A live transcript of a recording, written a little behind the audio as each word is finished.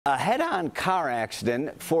A head-on car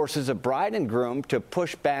accident forces a bride and groom to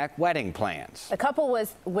push back wedding plans. The couple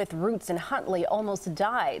with roots in Huntley almost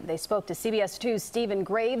died. They spoke to CBS 2's Stephen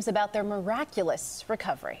Graves about their miraculous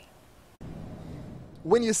recovery.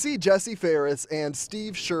 When you see Jesse Ferris and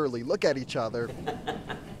Steve Shirley look at each other,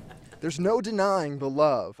 there's no denying the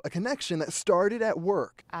love, a connection that started at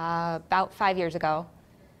work. About 5 years ago,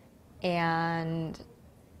 and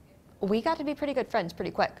we got to be pretty good friends pretty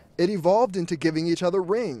quick. It evolved into giving each other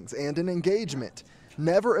rings and an engagement,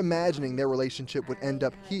 never imagining their relationship would end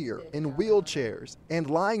up here, in wheelchairs, and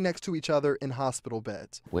lying next to each other in hospital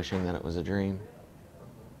beds. Wishing that it was a dream.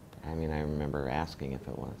 I mean, I remember asking if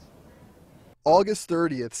it was. August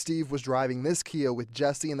 30th, Steve was driving this Kia with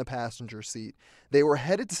Jesse in the passenger seat. They were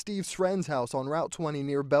headed to Steve's friend's house on Route 20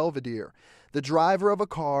 near Belvedere. The driver of a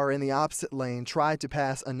car in the opposite lane tried to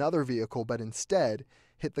pass another vehicle, but instead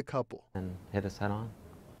hit the couple. And hit us head on.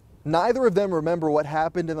 Neither of them remember what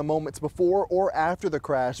happened in the moments before or after the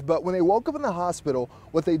crash, but when they woke up in the hospital,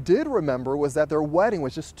 what they did remember was that their wedding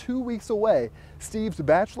was just 2 weeks away. Steve's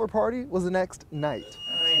bachelor party was the next night.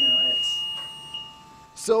 I know it.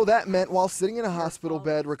 So that meant while sitting in a hospital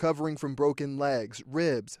bed recovering from broken legs,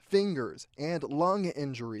 ribs, fingers, and lung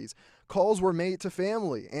injuries, calls were made to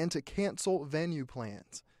family and to cancel venue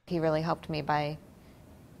plans. He really helped me by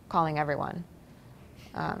calling everyone.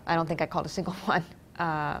 I don't think I called a single one.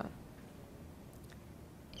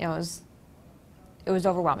 It was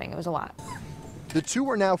overwhelming. It was a lot. The two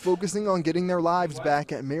are now focusing on getting their lives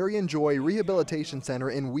back at Marion Joy Rehabilitation Center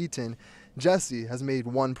in Wheaton. Jesse has made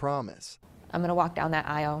one promise. I'm going to walk down that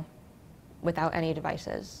aisle without any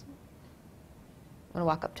devices. I'm going to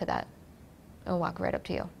walk up to that and walk right up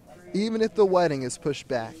to you. Even if the wedding is pushed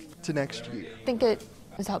back to next year. I think it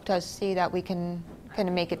has helped us see that we can kind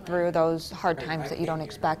of make it through those hard times that you don't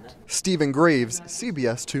expect. Stephen Graves,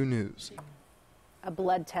 CBS 2 News. A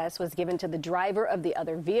blood test was given to the driver of the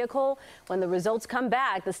other vehicle. When the results come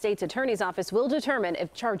back, the state's attorney's office will determine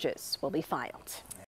if charges will be filed.